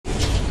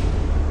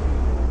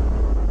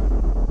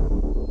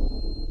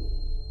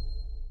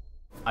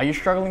Are you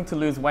struggling to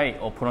lose weight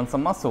or put on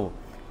some muscle?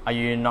 Are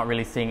you not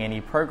really seeing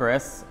any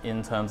progress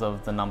in terms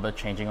of the number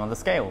changing on the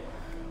scale?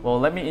 Well,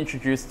 let me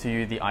introduce to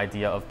you the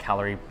idea of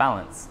calorie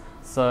balance.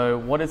 So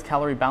what is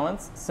calorie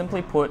balance?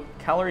 Simply put,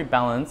 calorie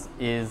balance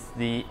is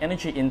the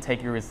energy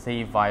intake you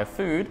receive via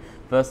food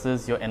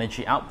versus your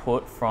energy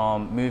output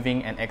from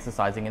moving and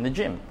exercising in the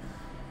gym.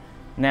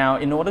 Now,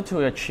 in order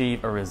to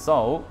achieve a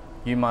result,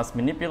 you must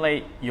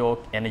manipulate your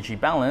energy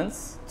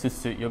balance to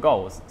suit your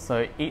goals.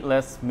 So eat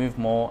less, move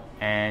more,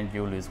 and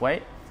you'll lose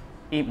weight.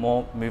 Eat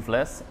more, move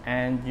less,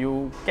 and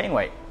you'll gain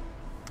weight.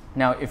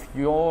 Now, if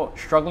you're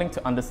struggling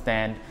to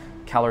understand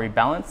calorie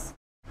balance,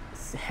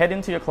 head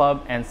into your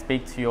club and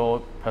speak to your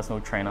personal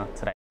trainer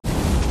today.